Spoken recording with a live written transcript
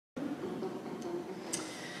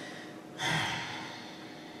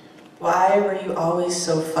Why were you always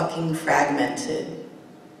so fucking fragmented?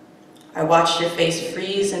 I watched your face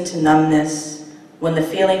freeze into numbness when the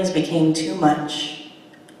feelings became too much,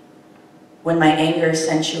 when my anger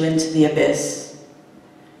sent you into the abyss.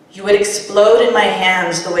 You would explode in my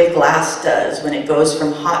hands the way glass does when it goes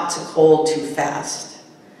from hot to cold too fast.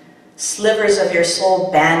 Slivers of your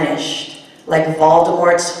soul banished like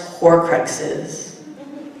Voldemort's Horcruxes.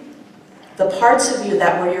 The parts of you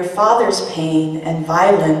that were your father's pain and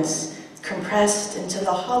violence compressed into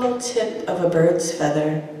the hollow tip of a bird's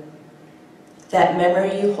feather. That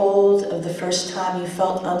memory you hold of the first time you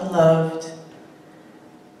felt unloved,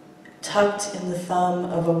 tucked in the thumb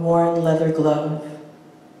of a worn leather glove.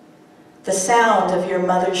 The sound of your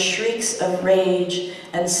mother's shrieks of rage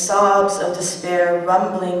and sobs of despair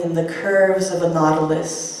rumbling in the curves of a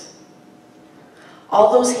nautilus.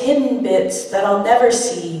 All those hidden bits that I'll never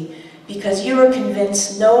see because you were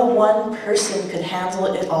convinced no one person could handle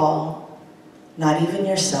it all, not even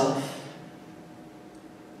yourself.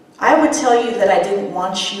 I would tell you that I didn't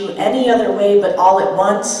want you any other way but all at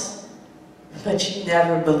once, but you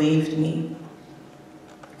never believed me,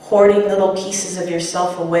 hoarding little pieces of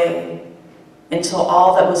yourself away until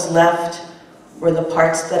all that was left were the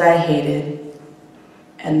parts that I hated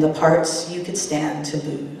and the parts you could stand to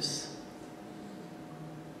lose.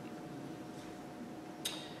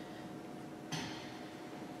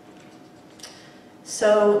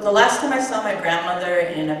 So the last time I saw my grandmother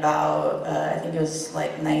in about, I think it was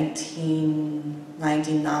like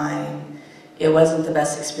 1999, it wasn't the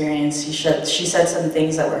best experience. She said some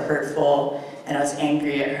things that were hurtful, and I was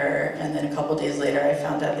angry at her, and then a couple days later I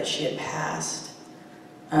found out that she had passed.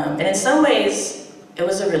 And in some ways, it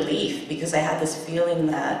was a relief, because I had this feeling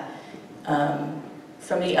that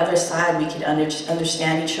from the other side we could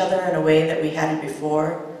understand each other in a way that we hadn't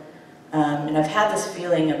before. And I've had this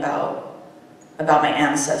feeling about my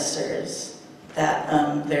ancestors, that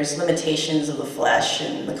there's limitations of the flesh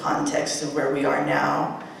and the context of where we are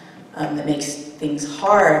now that makes things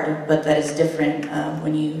hard, but that is different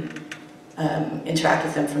when you interact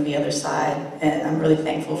with them from the other side, and I'm really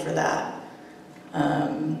thankful for that.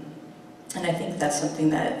 And I think that's something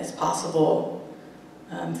that is possible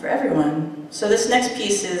for everyone. So this next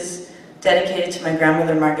piece is dedicated to my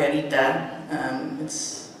grandmother Margarita.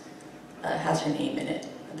 It has her name in it,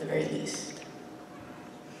 at the very least.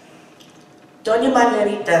 Doña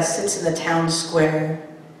Margarita sits in the town square,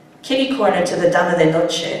 kitty corner to the Dama de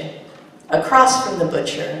Noche, across from the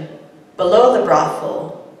butcher, below the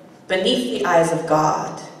brothel, beneath the eyes of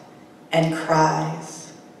God, and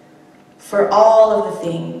cries for all of the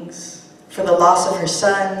things, for the loss of her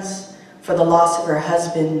sons, for the loss of her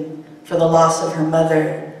husband, for the loss of her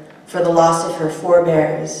mother, for the loss of her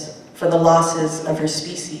forebears, for the losses of her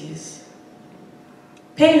species.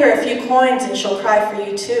 Pay her a few coins and she'll cry for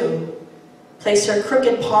you too. Place her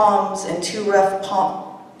crooked palms and two rough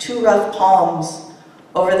palms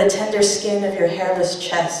over the tender skin of your hairless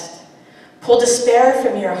chest. Pull despair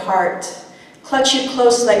from your heart. Clutch you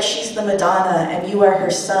close like she's the Madonna and you are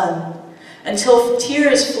her son, until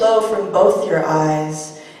tears flow from both your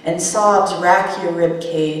eyes and sobs rack your rib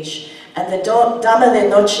cage, and the Dama de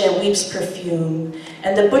Noche weeps perfume,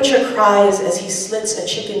 and the butcher cries as he slits a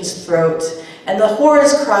chicken's throat, and the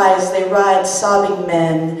whores cry as they ride sobbing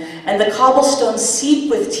men, and the cobblestones seep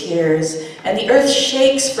with tears, and the earth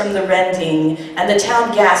shakes from the rending, and the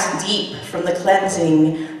town gasps deep from the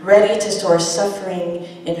cleansing, ready to store suffering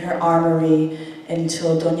in her armory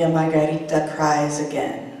until Doña Margarita cries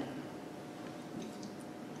again.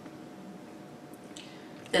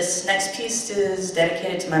 This next piece is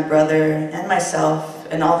dedicated to my brother and myself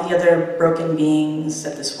and all the other broken beings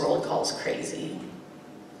that this world calls crazy.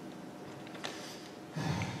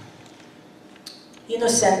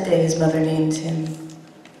 Inocente, his mother named him,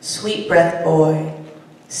 sweet breath boy,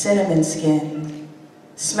 cinnamon skin,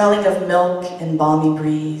 smelling of milk and balmy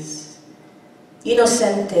breeze.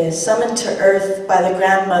 Inocente, summoned to earth by the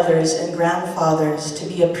grandmothers and grandfathers to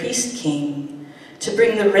be a priest king, to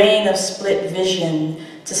bring the rain of split vision,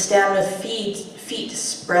 to stand with feet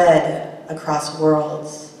spread across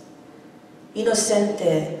worlds.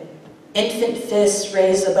 Inocente, infant fists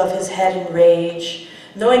raised above his head in rage,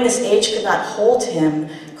 knowing this age could not hold him,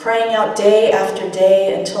 crying out day after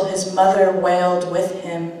day until his mother wailed with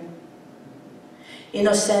him.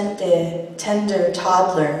 Inocente, tender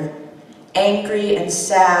toddler, angry and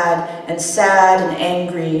sad and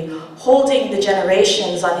angry, holding the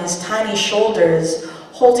generations on his tiny shoulders,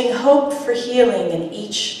 holding hope for healing in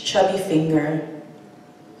each chubby finger.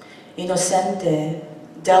 Inocente,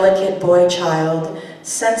 delicate boy child,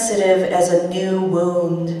 sensitive as a new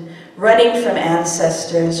wound, running from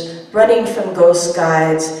ancestors, running from ghost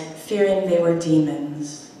guides, fearing they were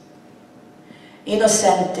demons.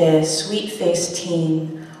 Inocente, sweet-faced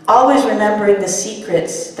teen, always remembering the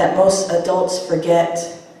secrets that most adults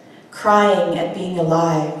forget, crying at being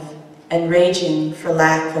alive and raging for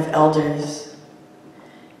lack of elders.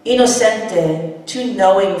 Inocente, too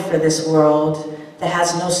knowing for this world that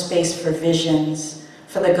has no space for visions,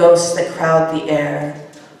 for the ghosts that crowd the air,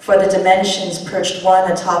 for the dimensions perched one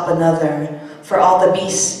atop another, for all the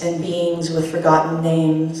beasts and beings with forgotten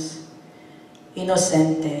names.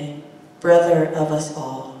 Inocente, brother of us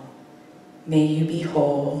all, may you be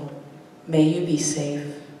whole, may you be safe.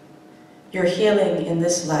 Your healing in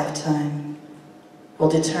this lifetime will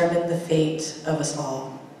determine the fate of us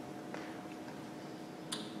all.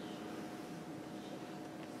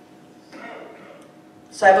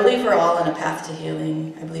 So I believe we're all on a path to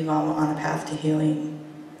healing. I believe I'm on a path to healing.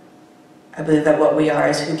 I believe that what we are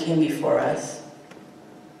is who came before us.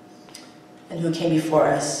 And who came before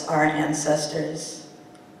us are our ancestors,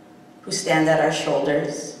 who stand at our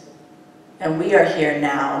shoulders. And we are here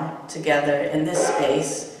now, together in this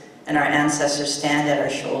space, and our ancestors stand at our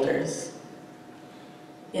shoulders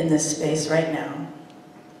in this space right now.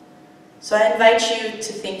 So I invite you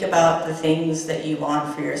to think about the things that you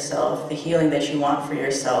want for yourself, the healing that you want for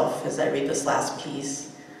yourself as I read this last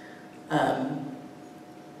piece.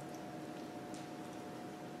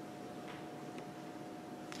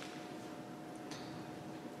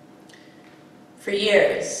 For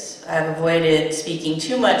years, I've avoided speaking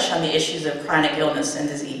too much on the issues of chronic illness and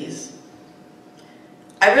disease.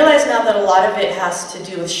 I realize now that a lot of it has to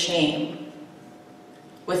do with shame,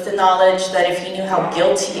 with the knowledge that if you knew how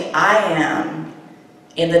guilty I am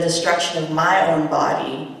in the destruction of my own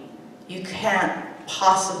body, you can't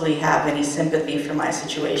possibly have any sympathy for my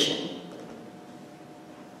situation.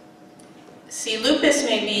 See, lupus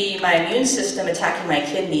may be my immune system attacking my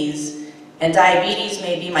kidneys, and diabetes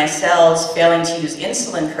may be my cells failing to use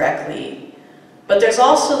insulin correctly, but there's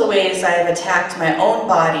also the ways I have attacked my own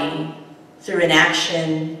body through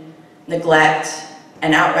inaction, neglect,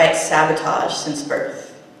 and outright sabotage since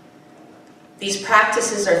birth. These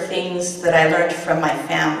practices are things that I learned from my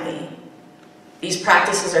family. These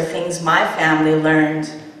practices are things my family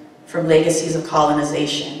learned from legacies of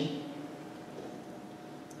colonization.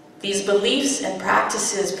 These beliefs and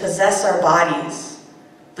practices possess our bodies,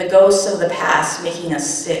 the ghosts of the past making us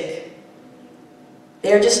sick.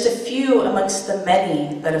 They are just a few amongst the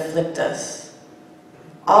many that afflict us.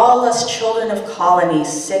 All us children of colonies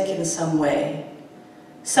sick in some way.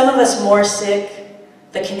 Some of us more sick,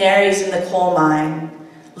 the canaries in the coal mine,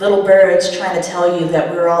 little birds trying to tell you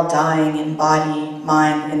that we're all dying in body,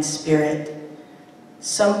 mind, and spirit.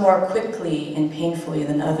 Some more quickly and painfully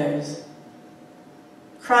than others.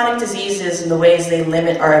 Chronic diseases and the ways they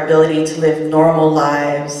limit our ability to live normal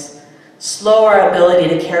lives, slow our ability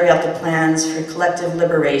to carry out the plans for collective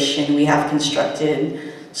liberation we have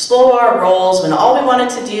constructed, slow our roles when all we wanted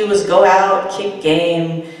to do was go out, kick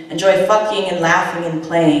game, enjoy fucking and laughing and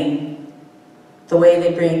playing, the way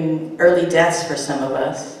they bring early deaths for some of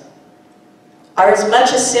us, are as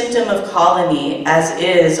much a symptom of colony as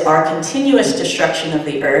is our continuous destruction of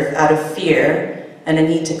the earth out of fear and a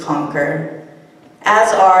need to conquer,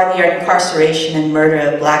 as are the incarceration and murder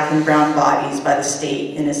of black and brown bodies by the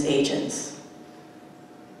state and its agents.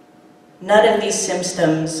 None of these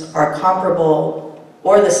symptoms are comparable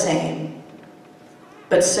or the same,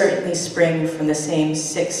 but certainly spring from the same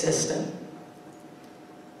sick system.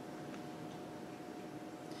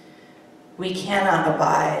 We cannot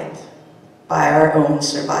abide by our own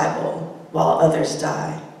survival while others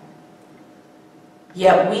die.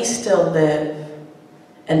 Yet we still live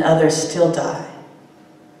and others still die.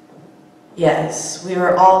 Yes, we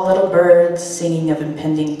are all little birds singing of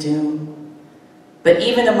impending doom. But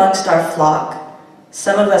even amongst our flock,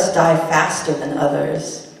 some of us die faster than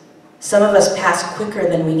others. Some of us pass quicker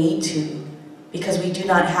than we need to because we do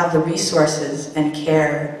not have the resources and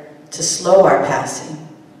care to slow our passing.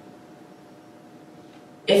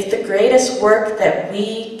 If the greatest work that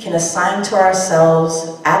we can assign to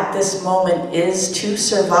ourselves at this moment is to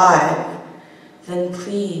survive, then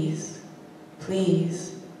please, please,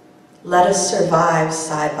 let us survive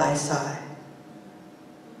side by side.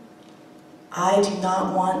 I do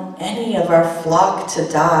not want any of our flock to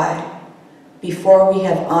die before we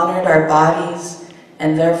have honored our bodies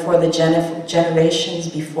and therefore the generations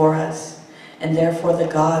before us and therefore the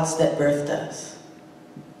gods that birthed us.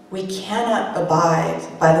 We cannot abide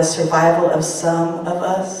by the survival of some of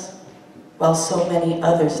us while so many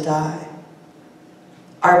others die.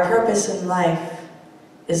 Our purpose in life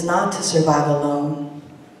is not to survive alone,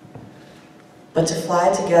 but to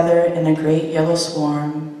fly together in a great yellow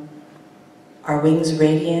swarm, our wings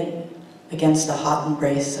radiant against the hot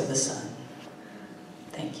embrace of the sun.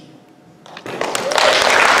 Thank you.